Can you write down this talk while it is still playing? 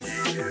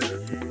Hello,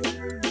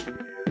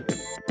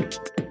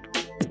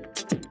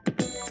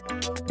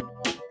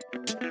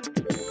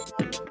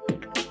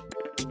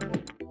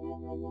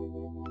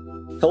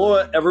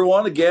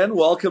 everyone. Again,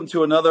 welcome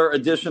to another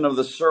edition of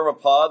the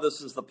SERMAPod.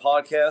 This is the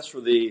podcast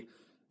for the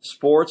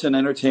Sports and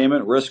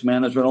Entertainment Risk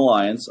Management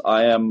Alliance.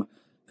 I am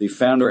the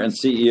founder and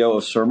CEO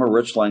of SERMA,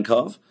 Rich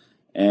Lenkov,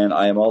 and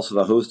I am also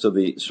the host of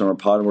the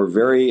SERMAPod. And we're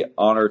very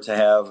honored to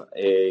have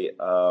a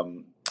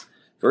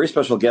very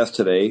special guest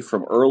today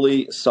from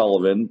Early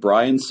Sullivan.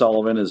 Brian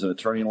Sullivan is an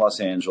attorney in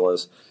Los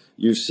Angeles.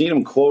 You've seen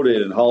him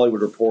quoted in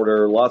Hollywood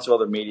Reporter, lots of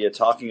other media,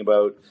 talking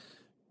about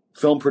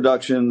film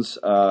productions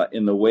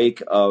in the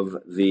wake of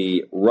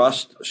the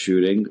Rust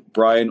shooting.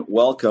 Brian,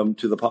 welcome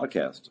to the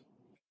podcast.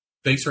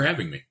 Thanks for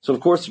having me. So, of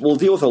course, we'll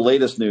deal with the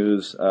latest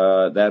news,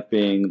 that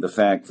being the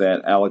fact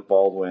that Alec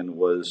Baldwin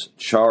was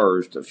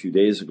charged a few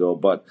days ago.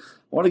 But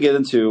I want to get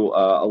into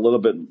a little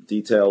bit of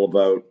detail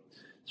about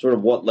sort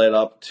of what led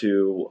up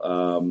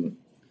to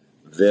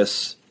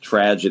this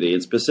tragedy,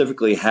 and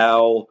specifically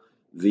how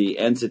the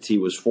entity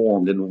was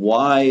formed and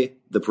why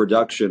the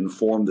production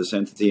formed this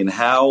entity and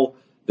how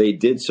they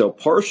did so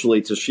partially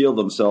to shield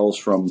themselves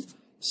from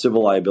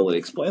civil liability.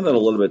 Explain that a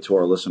little bit to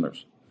our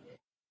listeners.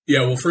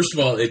 Yeah, well, first of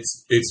all,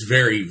 it's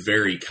very,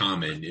 very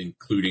common,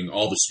 including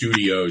all the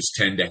studios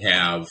tend to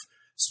have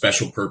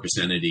special purpose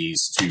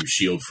entities to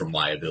shield from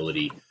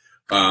liability.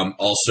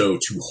 Also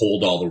to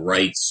hold all the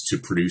rights to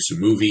produce a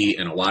movie.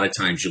 And a lot of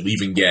times you'll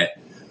even get,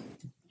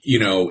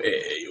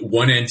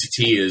 one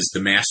entity is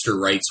the master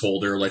rights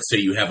holder. Let's say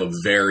you have a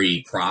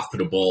very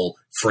profitable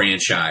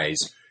franchise.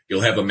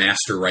 You'll have a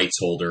master rights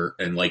holder,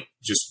 and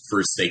just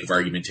for sake of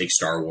argument, take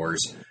Star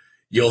Wars.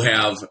 You'll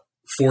have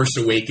Force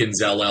Awakens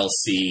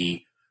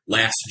LLC,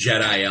 Last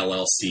Jedi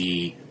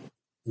LLC,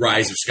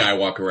 Rise of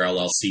Skywalker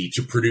LLC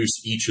to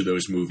produce each of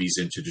those movies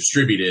and to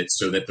distribute it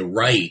so that the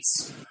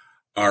rights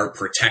are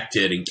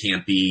protected and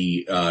can't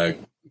be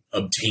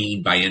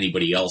obtained by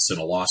anybody else in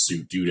a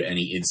lawsuit due to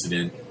any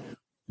incident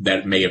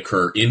that may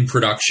occur in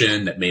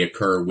production, that may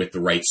occur with the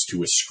rights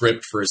to a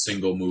script for a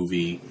single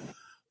movie.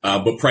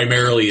 But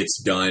primarily it's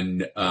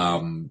done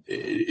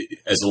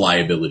as a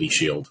liability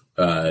shield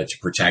to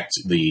protect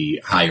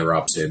the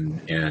higher-ups and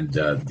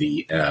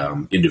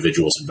the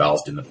individuals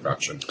involved in the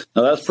production.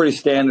 Now, that's pretty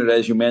standard,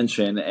 as you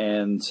mentioned.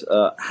 And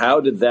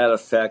how did that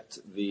affect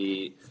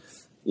the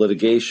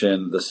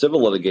litigation, the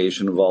civil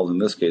litigation involved in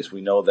this case?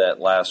 We know that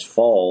last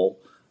fall,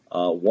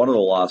 one of the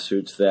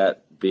lawsuits,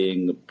 that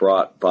being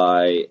brought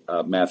by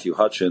Matthew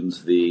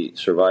Hutchins, the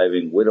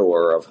surviving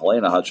widower of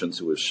Helena Hutchins,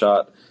 who was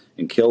shot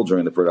and killed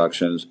during the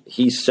productions,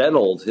 he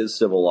settled his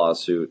civil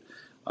lawsuit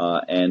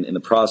and in the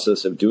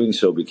process of doing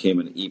so became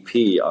an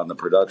EP on the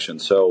production.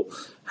 So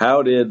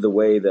how did the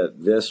way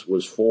that this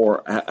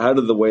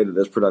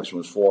production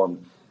was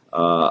formed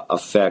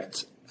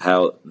affect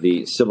how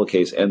the civil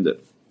case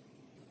ended?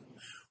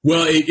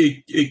 Well,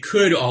 it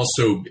could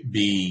also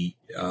be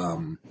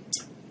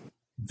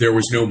there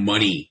was no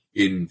money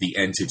in the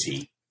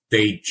entity.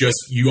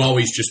 You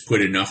always just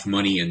put enough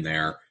money in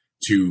there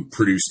to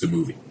produce the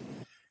movie.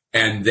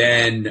 And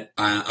then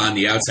on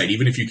the outside,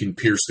 even if you can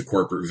pierce the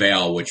corporate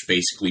veil, which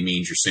basically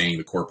means you're saying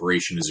the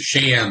corporation is a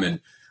sham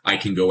and I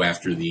can go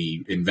after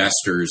the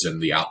investors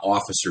and the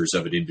officers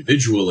of it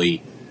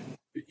individually,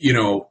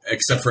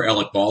 except for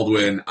Alec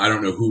Baldwin, I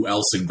don't know who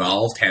else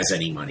involved has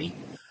any money.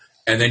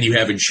 And then you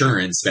have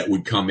insurance that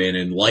would come in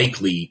and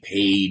likely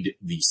paid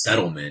the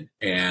settlement.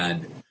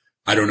 And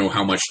I don't know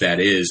how much that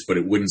is, but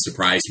it wouldn't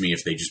surprise me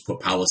if they just put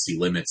policy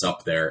limits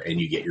up there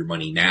and you get your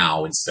money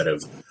now instead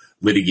of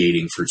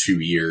litigating for 2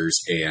 years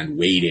and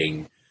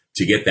waiting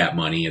to get that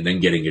money and then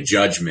getting a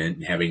judgment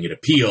and having it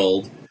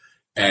appealed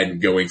and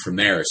going from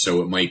there.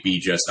 So it might be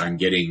just I'm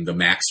getting the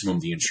maximum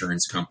the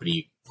insurance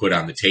company put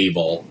on the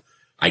table.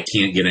 I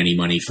can't get any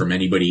money from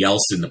anybody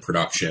else in the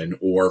production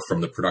or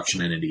from the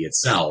production entity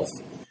itself.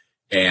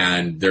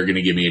 And they're going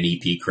to give me an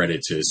EP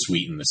credit to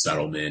sweeten the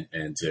settlement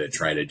and to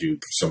try to do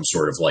some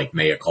sort of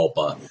mea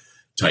culpa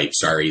type,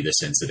 sorry,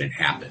 this incident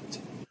happened.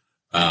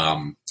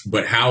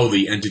 But how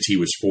the entity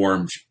was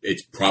formed,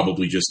 it's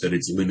probably just that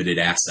it's limited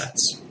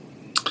assets.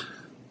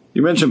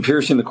 You mentioned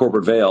piercing the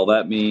corporate veil.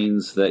 That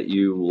means that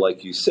you,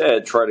 like you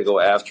said, try to go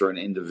after an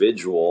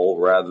individual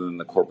rather than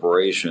the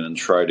corporation and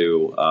try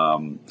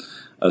to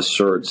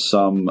assert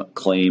some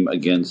claim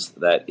against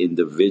that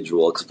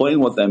individual.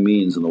 Explain what that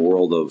means in the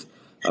world of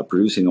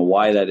producing and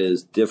why that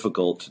is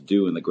difficult to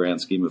do in the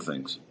grand scheme of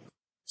things.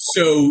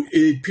 So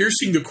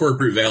piercing the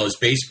corporate veil is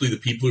basically the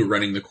people who are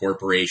running the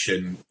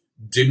corporation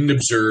didn't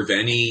observe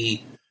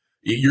any.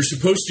 You're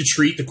supposed to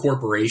treat the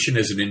corporation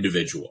as an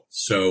individual.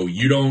 So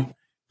you don't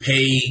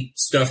pay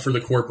stuff for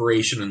the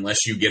corporation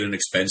unless you get an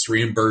expense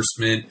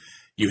reimbursement.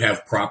 You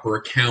have proper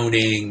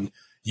accounting.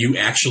 You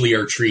actually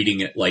are treating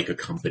it like a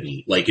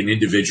company, like an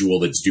individual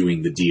that's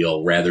doing the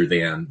deal rather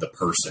than the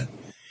person.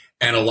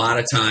 And a lot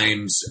of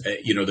times,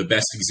 the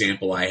best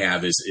example I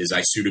have is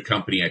I sued a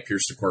company. I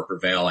pierced the corporate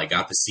veil. I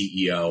got the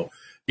CEO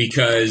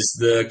because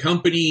the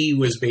company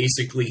was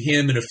basically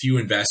him and a few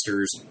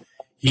investors.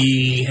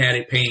 He had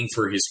it paying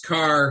for his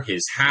car,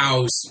 his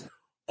house,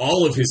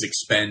 all of his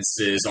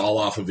expenses, all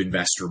off of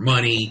investor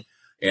money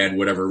and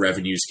whatever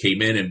revenues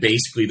came in. And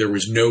basically there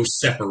was no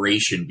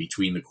separation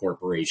between the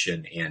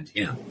corporation and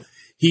him.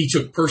 He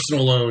took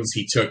personal loans.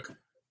 He took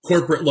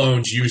corporate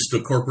loans, used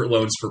the corporate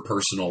loans for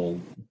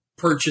personal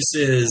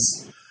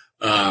purchases.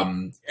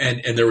 And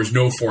there was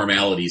no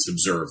formalities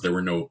observed. There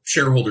were no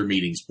shareholder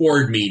meetings,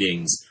 board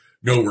meetings,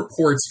 no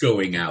reports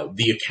going out.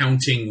 The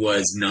accounting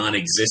was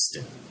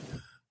non-existent.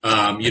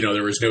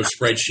 There was no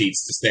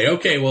spreadsheets to say,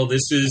 okay, well,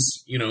 this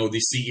is,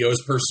 the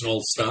CEO's personal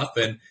stuff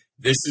and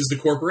this is the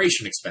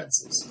corporation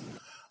expenses.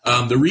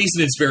 The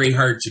reason it's very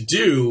hard to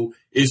do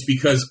is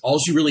because all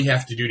you really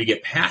have to do to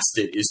get past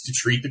it is to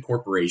treat the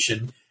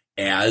corporation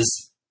as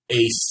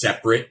a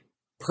separate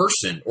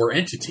person or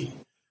entity,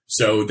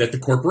 so that the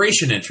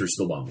corporation enters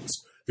the loans.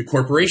 The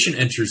corporation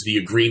enters the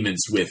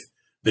agreements with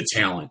the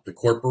talent. The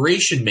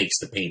corporation makes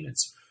the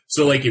payments.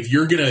 So if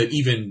you're going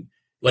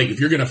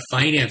to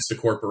finance the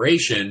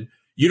corporation,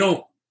 you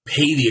don't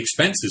pay the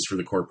expenses for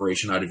the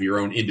corporation out of your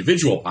own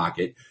individual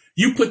pocket.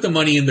 You put the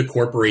money in the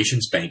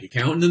corporation's bank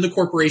account, and then the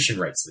corporation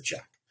writes the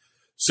check.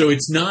 So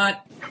it's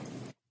not,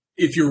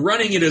 if you're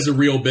running it as a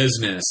real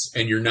business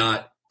and you're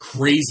not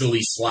crazily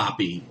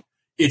sloppy,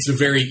 it's a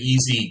very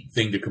easy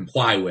thing to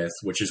comply with,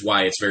 which is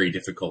why it's very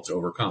difficult to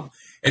overcome.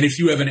 And if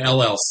you have an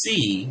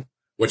LLC,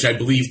 which I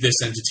believe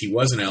this entity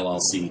was an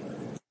LLC,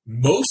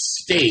 most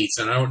states,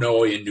 and I don't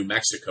know in New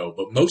Mexico,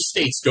 but most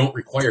states don't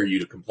require you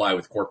to comply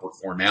with corporate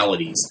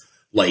formalities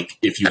like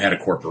if you had a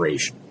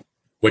corporation,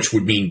 which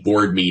would mean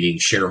board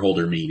meetings,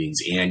 shareholder meetings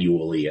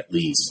annually at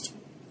least.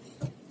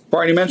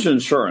 Brian, you mentioned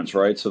insurance,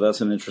 right? So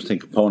that's an interesting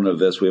component of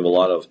this. We have a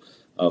lot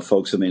of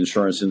folks in the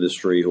insurance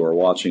industry who are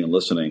watching and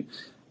listening.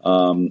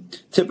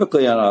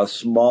 Typically on a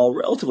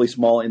relatively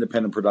small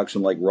independent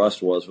production like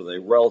Rust was with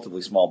a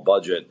relatively small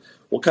budget,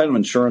 what kind of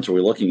insurance are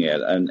we looking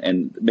at?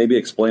 And maybe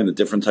explain the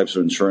different types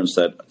of insurance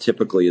that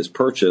typically is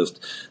purchased.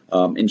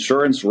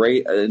 Insurance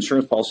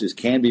policies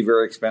can be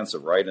very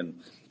expensive, right? And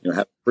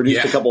have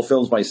produced a couple of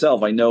films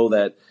myself. I know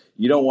that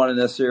you don't want to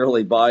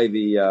necessarily buy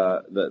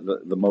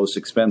the most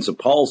expensive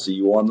policy.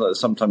 You want to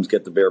sometimes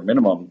get the bare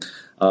minimum.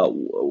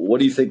 What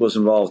do you think was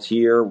involved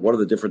here? What are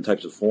the different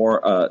types of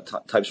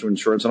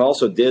insurance? And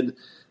also,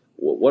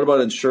 what about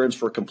insurance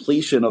for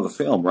completion of the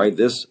film? Right,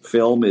 this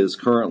film is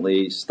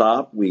currently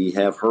stopped. We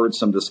have heard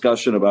some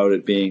discussion about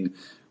it being,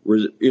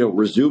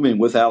 resuming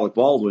with Alec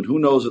Baldwin. Who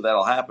knows if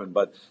that'll happen?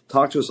 But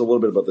talk to us a little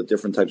bit about the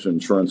different types of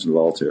insurance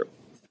involved here.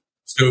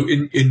 So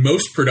in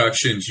most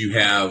productions, you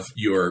have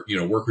your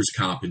workers'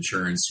 comp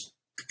insurance,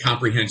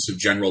 comprehensive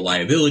general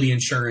liability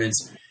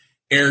insurance,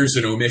 errors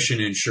and omission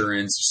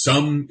insurance.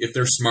 Some, if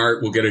they're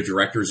smart, will get a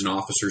directors and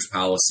officers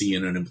policy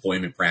and an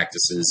employment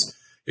practices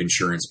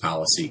insurance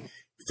policy.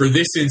 For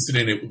this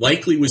incident, it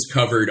likely was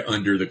covered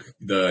under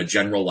the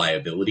general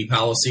liability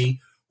policy,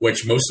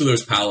 which most of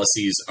those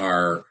policies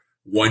are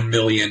 $1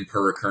 million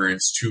per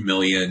occurrence, $2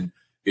 million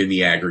in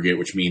the aggregate,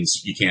 which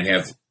means you can't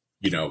have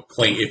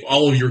claim. If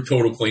all of your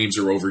total claims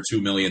are over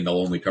 $2 million, they'll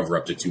only cover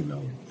up to $2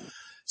 million.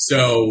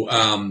 So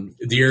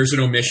the errors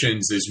and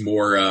omissions is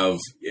more of,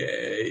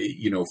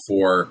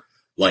 for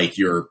like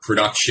your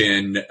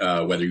production,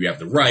 whether you have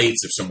the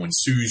rights, if someone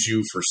sues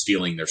you for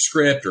stealing their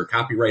script or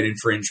copyright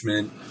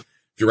infringement,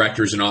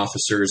 directors and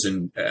officers.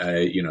 And,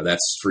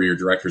 that's for your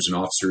directors and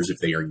officers. If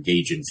they are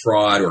engaged in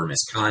fraud or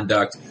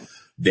misconduct,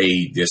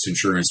 this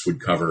insurance would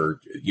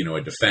cover,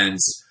 a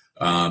defense.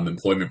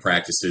 Employment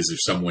practices, if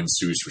someone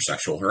sues for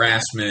sexual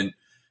harassment,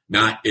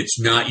 it's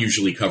not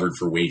usually covered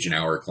for wage and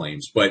hour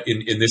claims. But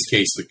in this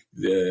case,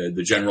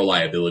 the general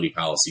liability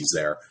policy is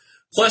there.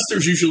 Plus,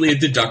 there's usually a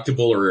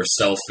deductible or a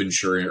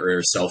self-insurance or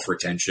a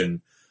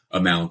self-retention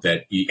amount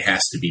that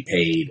has to be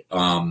paid.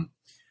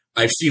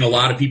 I've seen a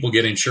lot of people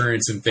get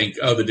insurance and think,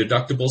 oh, the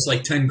deductible's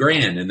like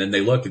 $10,000, and then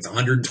they look, it's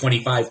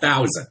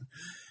 $125,000.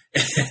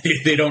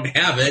 If they don't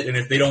have it, and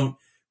if they don't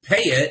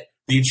pay it,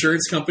 the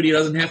insurance company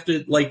doesn't have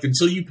to,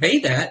 until you pay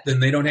that, then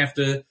they don't have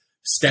to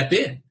step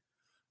in.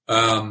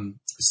 And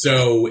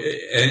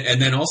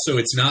then also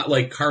it's not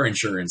like car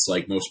insurance,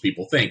 like most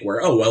people think,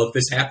 where, oh, well, if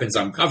this happens,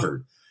 I'm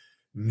covered.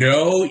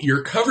 No,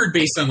 you're covered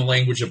based on the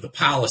language of the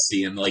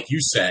policy. And like you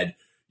said,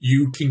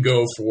 you can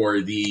go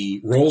for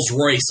the Rolls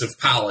Royce of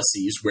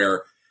policies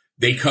where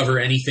they cover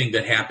anything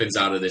that happens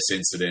out of this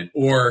incident,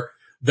 or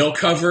they'll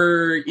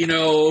cover,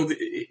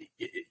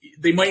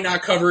 they might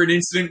not cover an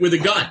incident with a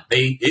gun.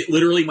 It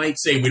literally might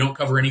say we don't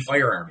cover any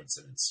firearm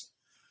incidents.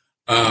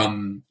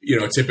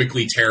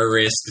 Typically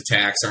terrorist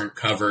attacks aren't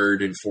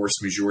covered and force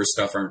majeure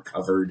stuff aren't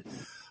covered.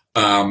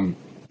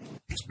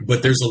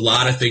 But there's a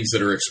lot of things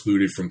that are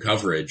excluded from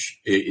coverage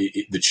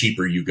the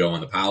cheaper you go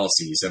on the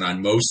policies. And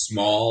on most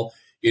small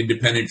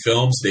independent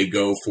films, they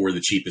go for the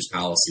cheapest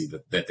policy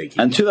that they can.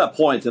 And to that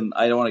point, and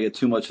I don't want to get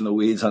too much in the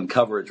weeds on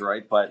coverage,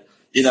 right? But,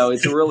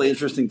 it's a really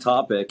interesting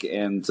topic.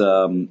 And,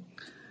 I'm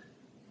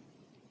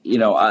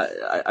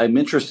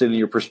interested in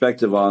your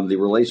perspective on the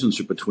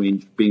relationship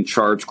between being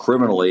charged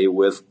criminally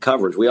with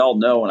coverage. We all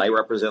know, and I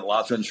represent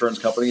lots of insurance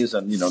companies,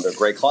 and, they're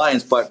great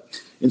clients,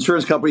 but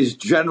insurance companies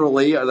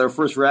generally, their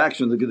first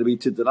reaction is going to be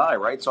to deny,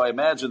 right? So I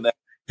imagine that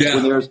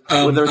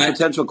Yeah. When there's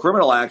potential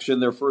criminal action,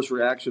 their first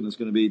reaction is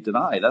going to be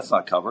deny. That's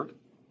not covered.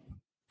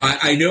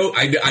 I know.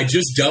 I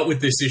just dealt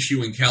with this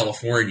issue in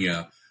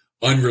California,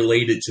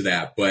 unrelated to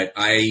that, but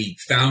I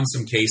found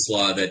some case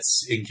law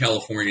that's in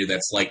California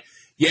that's like,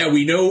 yeah,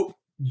 we know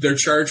they're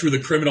charged with a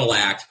criminal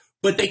act,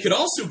 but they could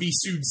also be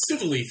sued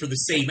civilly for the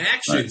same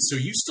action. Right. So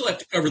you still have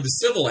to cover the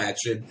civil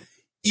action,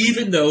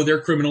 even though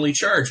they're criminally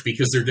charged,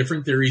 because they're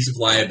different theories of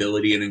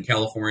liability. And in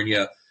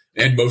California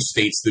and most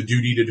states, the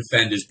duty to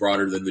defend is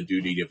broader than the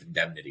duty of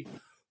indemnity.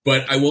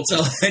 But I will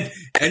tell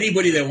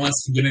anybody that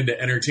wants to get into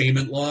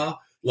entertainment law,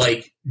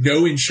 like,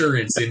 no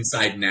insurance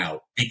inside and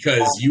out,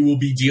 because you will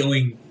be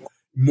dealing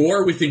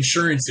more with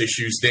insurance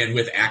issues than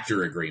with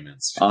actor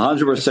agreements.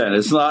 100%.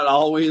 It's not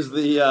always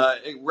the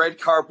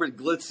red carpet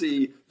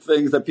glitzy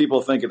things that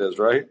people think it is,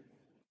 right?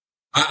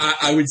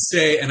 I would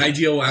say, and I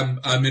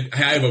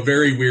have a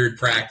very weird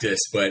practice,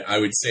 but I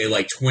would say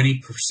like 20%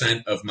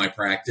 of my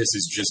practice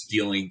is just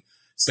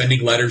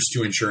sending letters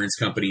to insurance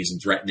companies and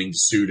threatening to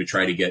sue to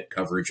try to get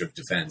coverage of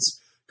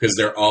defense, because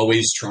they're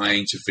always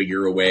trying to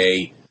figure a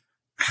way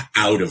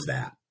out of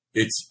that.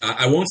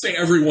 I won't say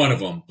every one of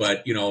them,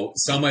 but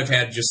some I've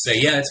had just say,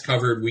 yeah, it's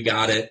covered, we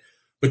got it.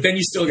 But then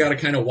you still got to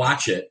kind of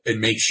watch it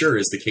and make sure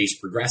as the case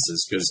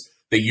progresses, because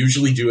they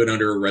usually do it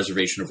under a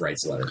reservation of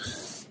rights letter.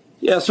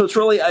 Yeah, so it's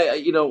really,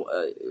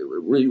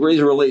 you raise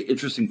a really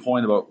interesting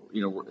point about,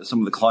 some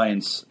of the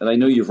clients, and I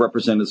know you've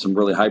represented some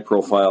really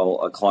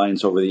high-profile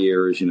clients over the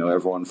years,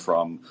 everyone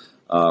from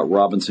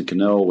Robinson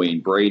Cano,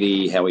 Wayne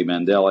Brady, Howie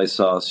Mandel, I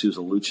saw,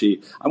 Susan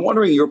Lucci. I'm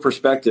wondering your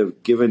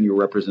perspective, given your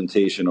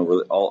representation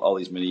over all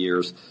these many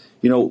years,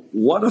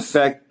 what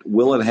effect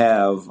will it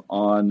have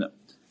on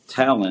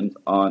talent,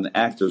 on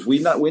actors?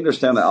 We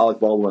understand that Alec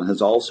Baldwin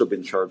has also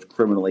been charged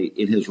criminally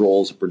in his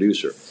role as a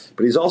producer,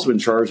 but he's also been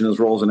charged in his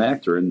role as an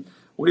actor. And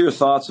what are your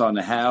thoughts on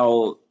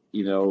how,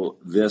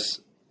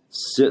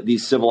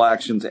 these civil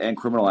actions and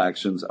criminal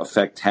actions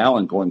affect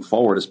talent going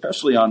forward,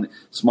 especially on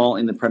small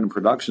independent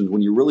productions,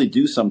 when you really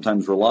do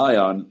sometimes rely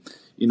on,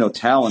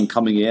 talent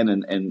coming in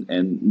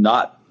and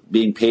not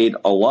being paid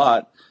a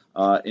lot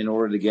in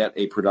order to get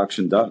a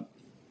production done?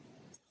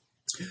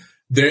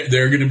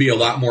 They're going to be a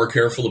lot more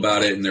careful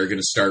about it, and they're going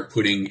to start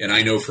putting. And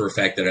I know for a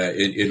fact that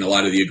in a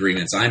lot of the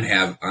agreements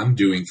I'm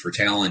doing for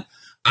talent,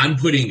 I'm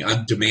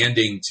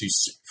demanding to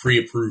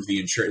pre-approve the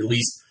insurance, at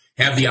least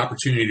have the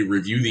opportunity to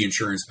review the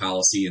insurance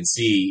policy and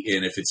see,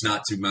 and if it's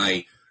not to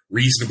my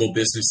reasonable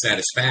business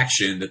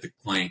satisfaction, that the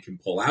client can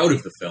pull out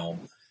of the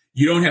film.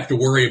 You don't have to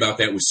worry about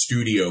that with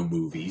studio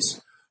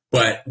movies,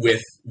 but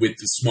with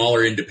the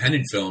smaller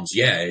independent films,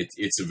 yeah,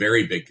 it's a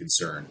very big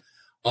concern.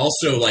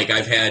 Also, like,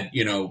 I've had,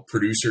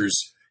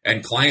 producers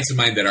and clients of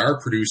mine that are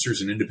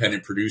producers and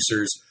independent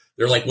producers,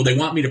 they're like, well, they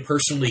want me to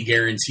personally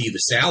guarantee the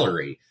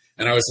salary.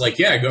 And I was like,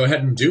 yeah, go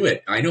ahead and do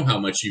it. I know how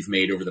much you've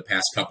made over the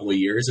past couple of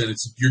years, and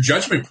it's your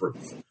judgment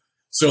proof.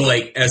 So,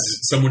 like, as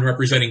someone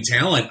representing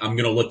talent, I'm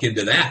going to look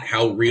into that.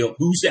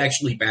 Who's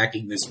actually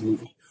backing this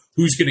movie?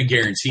 Who's going to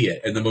guarantee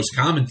it? And the most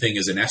common thing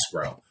is an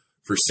escrow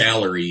for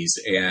salaries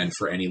and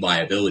for any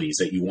liabilities,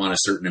 that you want a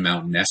certain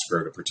amount in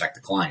escrow to protect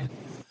the client.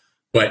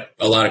 But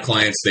a lot of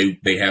clients,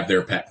 they have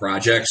their pet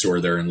projects, or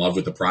they're in love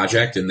with the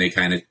project, and they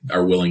kind of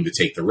are willing to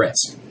take the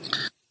risk.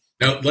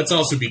 Now, let's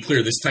also be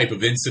clear, this type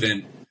of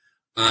incident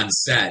on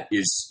set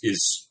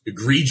is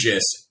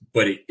egregious,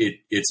 but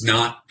it's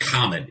not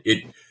common.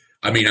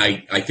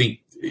 I think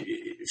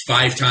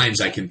 5 times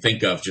I can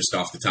think of just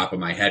off the top of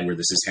my head where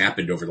this has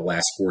happened over the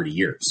last 40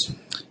 years.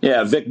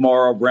 Yeah, Vic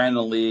Morrow,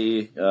 Brandon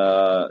Lee,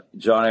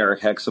 John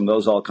Eric Hexum,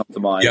 those all come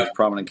to mind as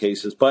prominent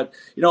cases. But,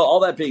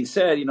 all that being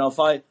said, if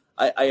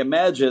I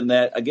imagine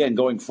that, again,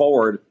 going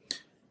forward,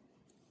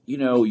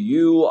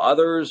 you,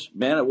 others,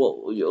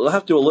 you'll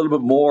have to do a little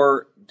bit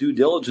more due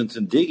diligence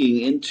and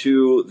digging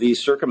into the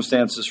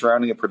circumstances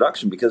surrounding a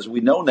production, because we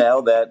know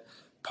now that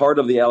part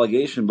of the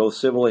allegation, both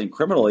civilly and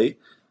criminally,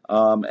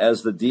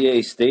 as the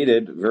DA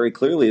stated very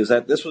clearly, is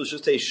that this was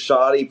just a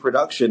shoddy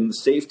production.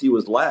 Safety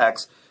was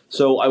lax.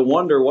 So I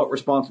wonder what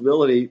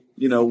responsibility,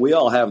 we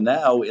all have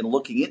now in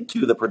looking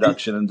into the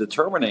production and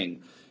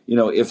determining,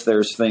 if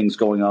there's things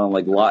going on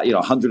like,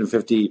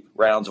 150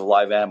 rounds of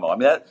live ammo. I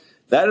mean,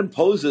 that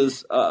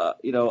imposes, a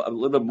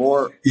little bit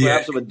more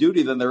perhaps of a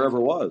duty than there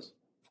ever was.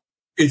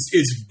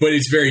 But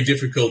it's very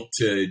difficult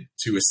to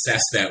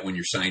assess that when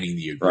you're signing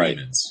the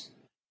agreements. Right.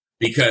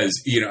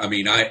 Because,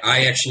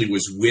 I actually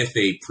was with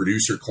a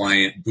producer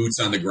client, boots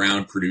on the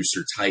ground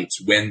producer types,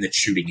 when the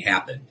shooting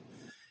happened.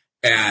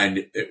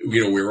 And,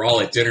 we were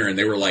all at dinner, and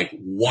they were like,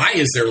 why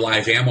is there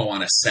live ammo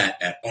on a set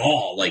at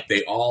all? Like,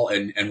 they all,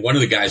 and one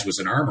of the guys was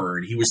an armorer,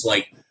 and he was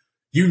like,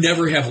 you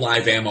never have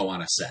live ammo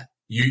on a set.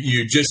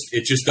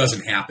 It just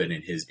doesn't happen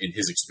in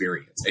his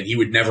experience. And he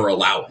would never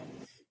allow it.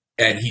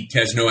 And he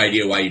has no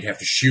idea why you'd have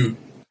to shoot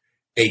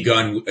a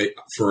gun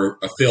for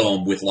a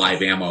film with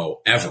live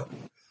ammo ever.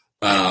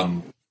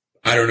 I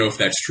don't know if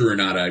that's true or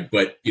not,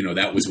 but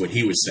that was what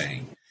he was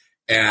saying.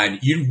 And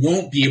you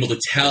won't be able to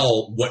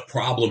tell what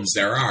problems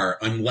there are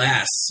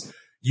unless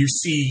you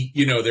see,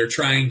 they're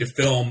trying to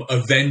film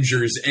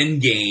Avengers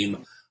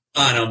Endgame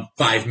on a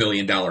 $5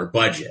 million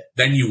budget.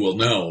 Then you will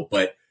know.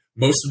 But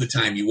most of the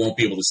time you won't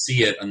be able to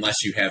see it unless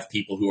you have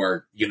people who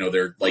are,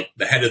 they're like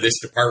the head of this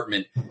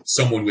department,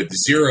 someone with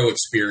zero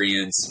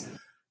experience.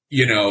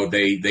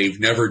 They've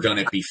never done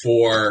it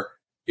before.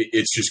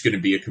 It's just going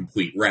to be a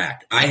complete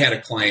wreck. I had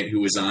a client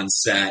who was on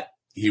set.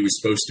 He was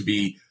supposed to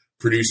be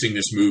producing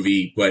this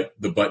movie, but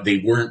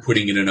they weren't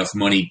putting in enough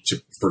money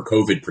for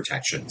COVID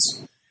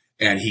protections.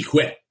 And he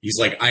quit. He's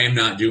like, I am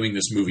not doing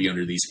this movie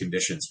under these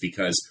conditions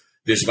because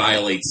this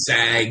violates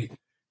SAG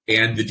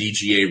and the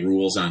DGA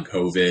rules on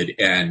COVID.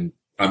 And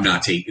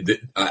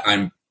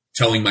I'm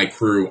telling my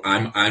crew,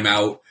 I'm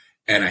out,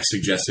 and I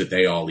suggest that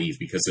they all leave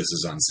because this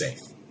is unsafe.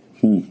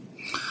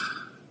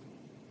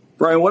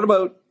 Brian, what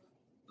about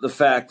the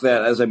fact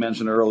that, as I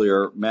mentioned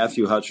earlier,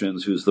 Matthew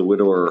Hutchins, who's the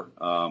widower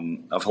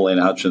of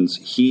Helena Hutchins,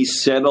 he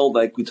settled,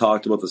 like we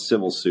talked about, the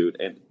civil suit,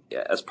 and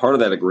as part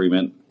of that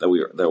agreement that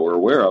we're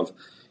aware of,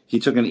 he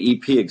took an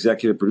EP,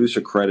 executive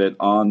producer credit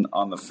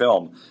on the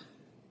film.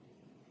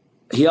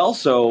 He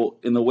also,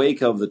 in the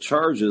wake of the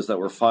charges that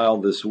were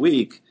filed this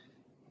week,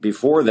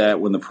 before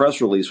that, when the press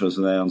release was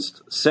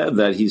announced, said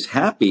that he's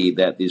happy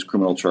that these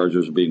criminal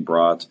charges are being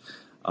brought.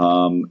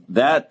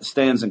 That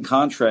stands in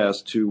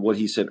contrast to what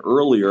he said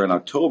earlier in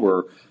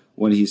October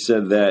when he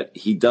said that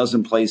he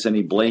doesn't place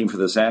any blame for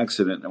this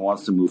accident and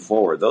wants to move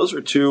forward. Those are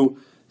two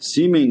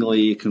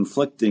seemingly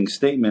conflicting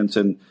statements.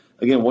 And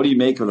again, what do you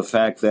make of the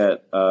fact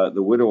that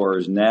the widower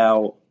is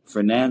now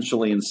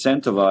financially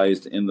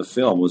incentivized in the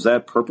film? Was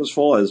that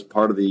purposeful as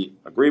part of the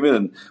agreement?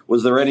 And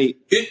was there any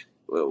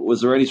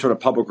sort of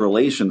public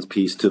relations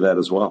piece to that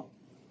as well?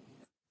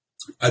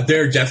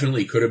 There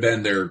definitely could have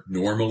been. There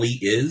normally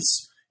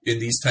is in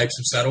these types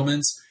of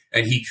settlements,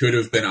 and he could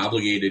have been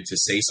obligated to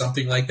say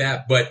something like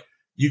that. But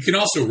you can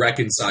also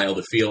reconcile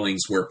the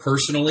feelings where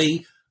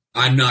personally,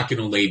 I'm not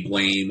going to lay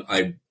blame.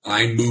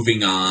 I'm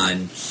moving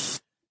on.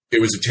 It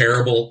was a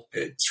terrible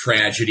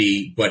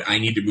tragedy, but I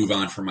need to move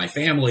on for my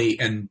family.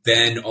 And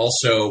then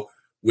also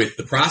with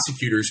the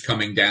prosecutors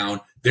coming down,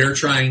 they're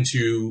trying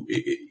to,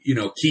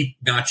 keep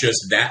not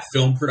just that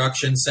film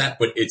production set,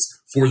 but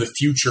it's for the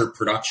future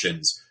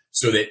productions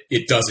so that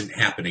it doesn't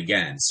happen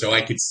again. So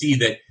I could see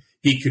that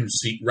he can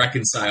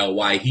reconcile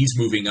why he's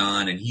moving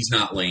on and he's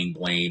not laying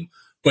blame,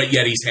 but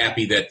yet he's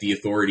happy that the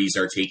authorities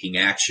are taking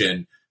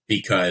action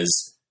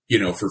because,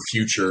 for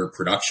future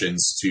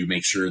productions to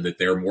make sure that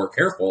they're more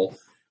careful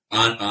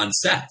on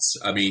sets.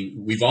 I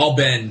mean, we've all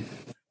been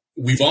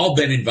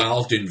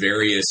involved in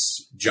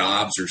various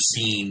jobs or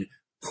seen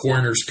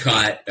corners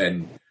cut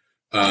and,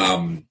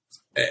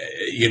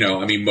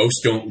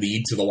 most don't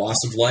lead to the loss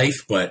of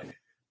life, but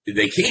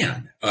they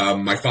can.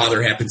 My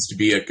father happens to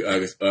be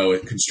a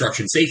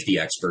construction safety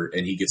expert,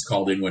 and he gets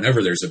called in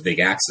whenever there's a big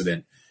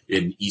accident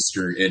in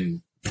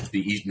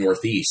the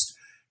Northeast.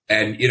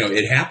 And,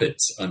 it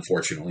happens,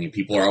 unfortunately, and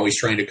people are always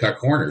trying to cut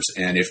corners.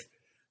 And if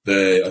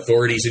the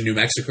authorities in New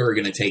Mexico are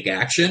going to take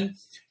action,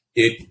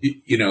 it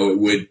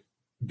would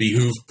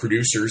behoove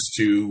producers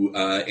to,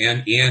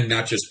 and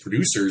not just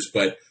producers,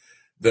 but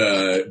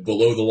the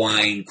below the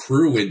line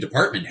crew and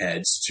department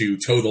heads to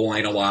toe the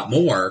line a lot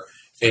more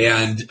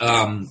and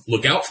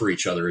look out for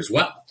each other as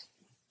well.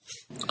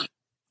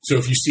 So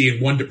if you see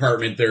in one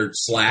department they're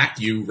slack,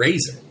 you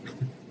raise it.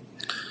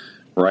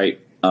 Right.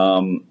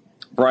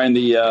 Brian,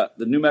 the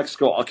New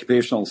Mexico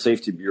Occupational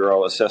Safety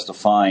Bureau assessed a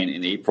fine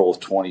in April of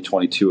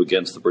 2022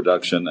 against the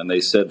production, and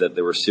they said that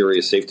there were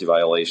serious safety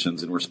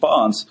violations. In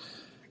response,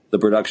 the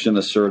production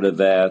asserted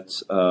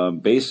that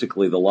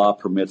basically the law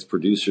permits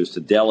producers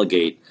to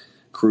delegate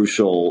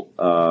crucial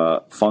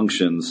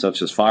functions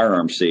such as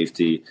firearm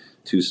safety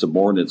to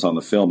subordinates on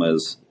the film,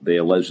 as they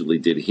allegedly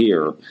did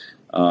here.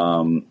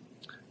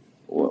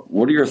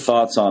 What are your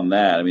thoughts on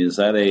that? I mean, is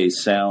that a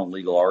sound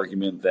legal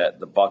argument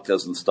that the buck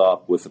doesn't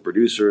stop with the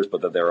producers,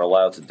 but that they're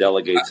allowed to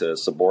delegate to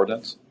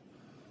subordinates?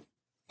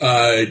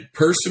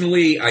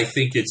 Personally, I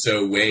think it's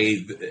a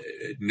way.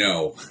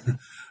 No.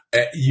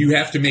 You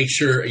have to make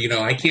sure,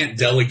 I can't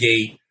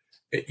delegate,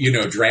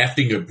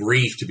 drafting a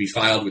brief to be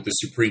filed with the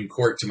Supreme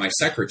Court to my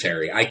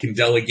secretary. I can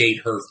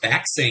delegate her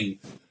faxing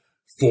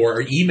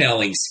for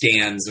emailing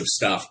scans of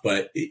stuff.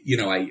 But,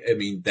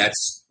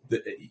 that's,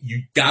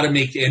 you got to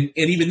make, and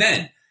even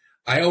then,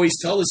 I always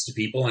tell this to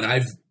people, and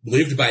I've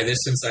lived by this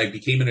since I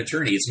became an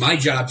attorney. It's my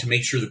job to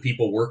make sure the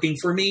people working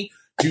for me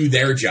do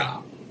their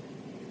job.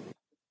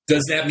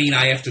 Does that mean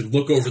I have to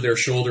look over their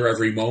shoulder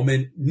every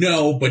moment?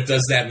 No, but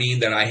does that mean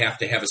that I have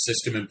to have a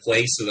system in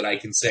place so that I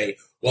can say,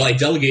 well, I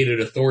delegated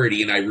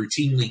authority and I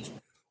routinely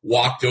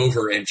walked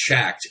over and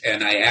checked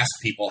and I asked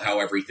people how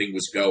everything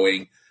was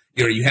going.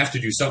 You have to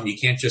do something. You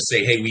can't just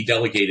say, hey, we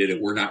delegated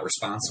it, we're not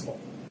responsible.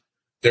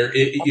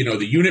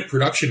 The unit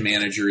production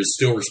manager is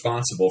still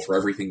responsible for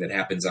everything that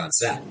happens on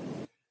set.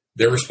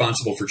 They're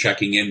responsible for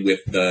checking in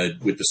with the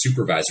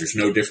supervisors,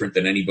 no different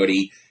than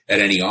anybody at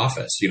any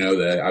office.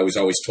 I was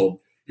always told,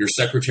 your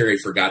secretary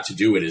forgot to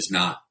do it is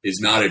not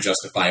a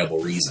justifiable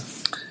reason.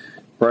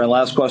 Brian,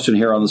 last question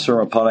here on the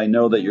SERMAPod. I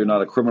know that you're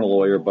not a criminal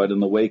lawyer, but in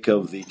the wake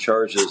of the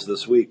charges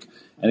this week,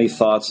 any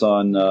thoughts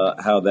on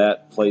how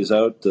that plays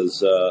out? Do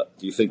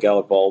you think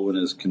Alec Baldwin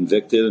is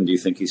convicted, and do you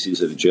think he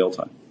sees any jail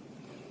time?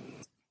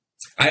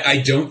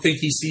 I don't think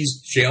he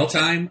sees jail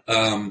time.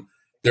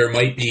 There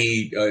might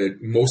be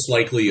most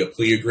likely a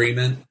plea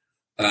agreement.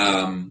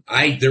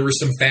 There were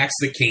some facts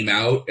that came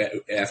out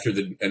after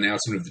the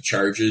announcement of the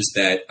charges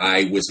that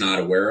I was not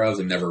aware of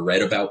and never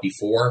read about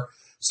before,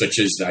 such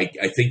as I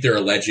think they're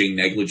alleging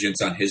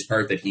negligence on his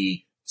part, that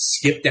he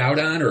skipped out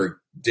on or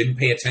didn't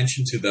pay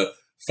attention to the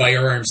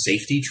firearm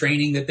safety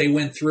training that they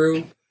went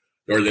through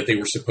or that they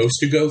were supposed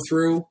to go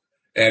through.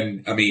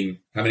 And I mean,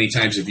 how many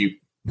times have you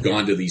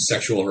gone to these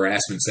sexual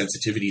harassment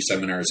sensitivity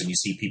seminars and you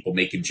see people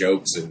making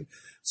jokes and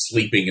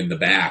sleeping in the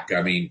back?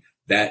 I mean,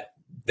 that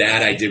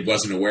I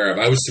wasn't aware of.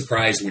 I was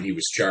surprised when he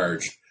was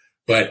charged,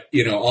 but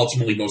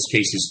ultimately most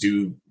cases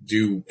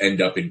do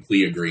end up in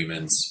plea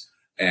agreements.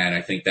 And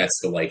I think that's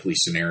the likely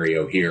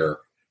scenario here,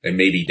 and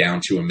maybe down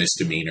to a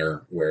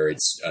misdemeanor where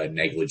it's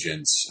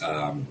negligence,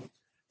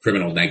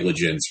 criminal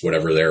negligence,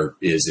 whatever there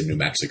is in New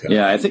Mexico.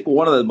 Yeah, I think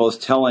one of the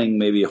most telling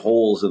maybe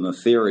holes in the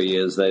theory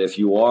is that if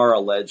you are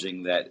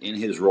alleging that in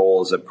his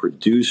role as a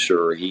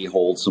producer, he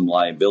holds some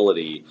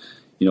liability,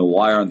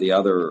 why aren't the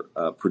other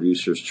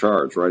producers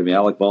charged, right? I mean,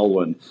 Alec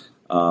Baldwin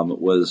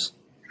was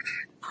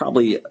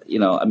probably,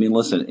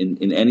 listen,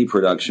 in any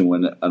production,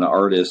 when an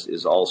artist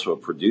is also a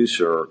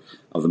producer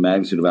of the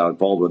magnitude of Alec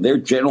Baldwin, they're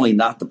generally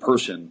not the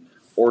person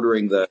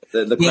ordering the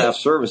craft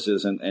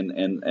services and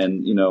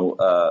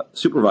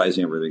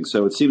supervising everything.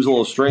 So it seems a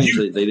little strange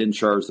that they didn't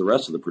charge the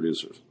rest of the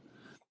producers.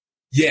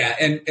 Yeah,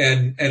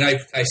 and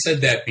I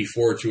said that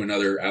before to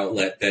another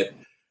outlet, that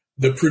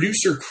the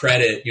producer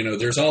credit,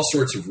 there's all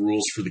sorts of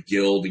rules for the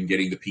guild and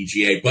getting the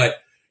PGA, but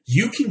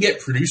you can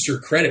get producer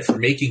credit for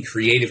making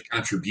creative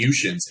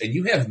contributions, and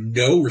you have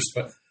no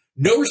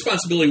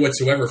responsibility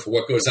whatsoever for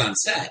what goes on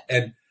set.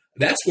 And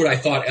that's what I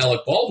thought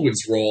Alec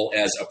Baldwin's role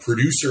as a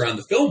producer on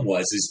the film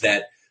was, is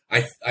that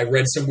I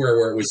read somewhere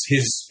where it was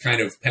his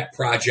kind of pet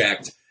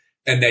project,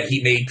 and that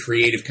he made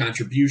creative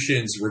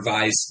contributions,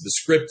 revised the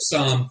script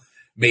some,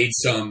 made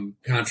some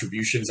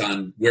contributions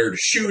on where to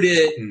shoot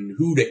it and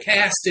who to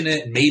cast in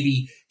it, and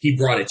maybe he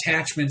brought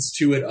attachments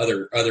to it,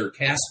 other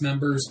cast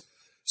members.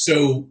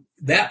 So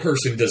that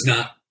person does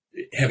not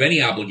have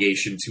any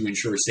obligation to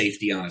ensure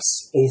safety on an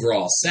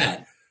overall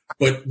set.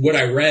 But what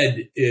I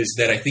read is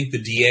that I think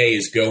the DA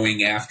is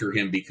going after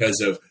him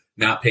because of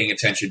not paying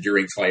attention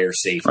during fire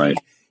safety. Right.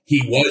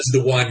 He was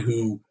the one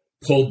who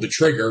pulled the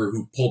trigger,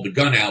 who pulled the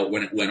gun out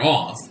when it went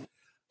off.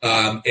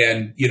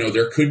 And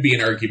there could be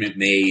an argument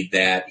made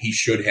that he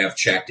should have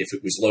checked if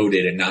it was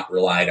loaded and not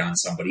relied on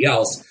somebody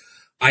else.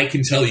 I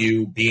can tell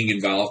you, being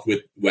involved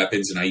with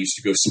weapons, and I used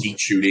to go skeet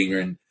shooting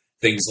and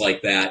things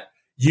like that,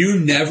 you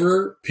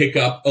never pick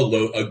up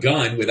a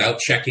gun without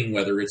checking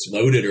whether it's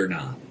loaded or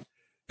not.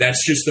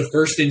 That's just the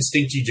first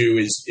instinct you do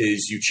is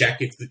you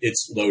check if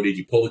it's loaded,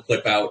 you pull the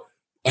clip out,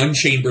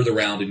 unchamber the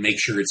round, and make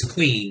sure it's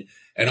clean.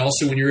 And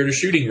also when you're at a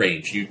shooting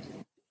range, you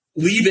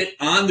leave it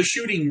on the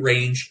shooting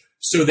range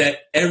so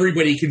that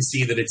everybody can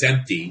see that it's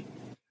empty.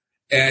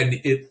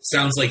 And it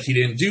sounds like he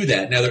didn't do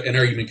that. Now, an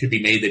argument could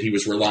be made that he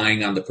was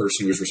relying on the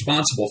person who was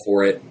responsible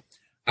for it.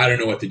 I don't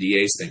know what the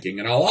DA is thinking.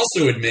 And I'll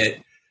also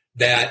admit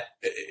that,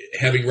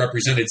 having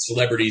represented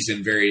celebrities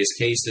in various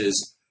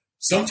cases,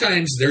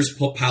 sometimes there's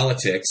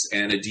politics,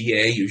 and a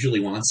DA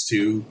usually wants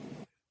to,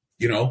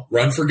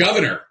 run for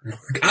governor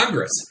or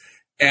Congress.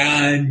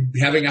 And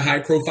having a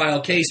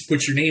high-profile case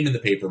puts your name in the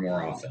paper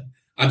more often.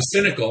 I'm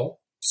cynical,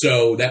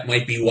 so that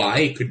might be why.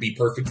 It could be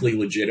perfectly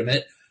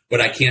legitimate,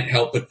 but I can't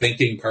help but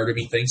thinking, part of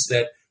me thinks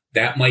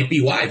that might be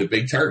why, the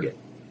big target.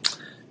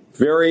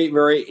 Very,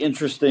 very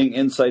interesting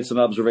insights and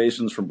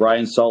observations from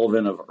Brian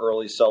Sullivan of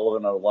Early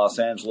Sullivan out of Los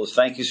Angeles.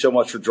 Thank you so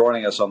much for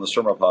joining us on the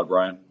SERMAPod,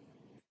 Brian.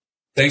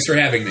 Thanks for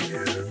having me.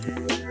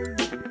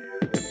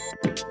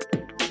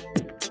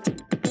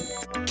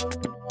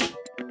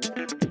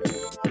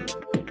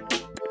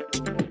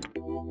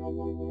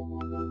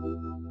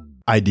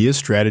 Ideas,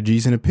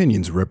 strategies, and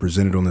opinions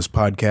represented on this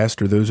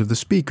podcast are those of the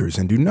speakers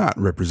and do not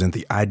represent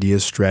the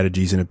ideas,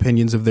 strategies, and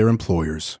opinions of their employers.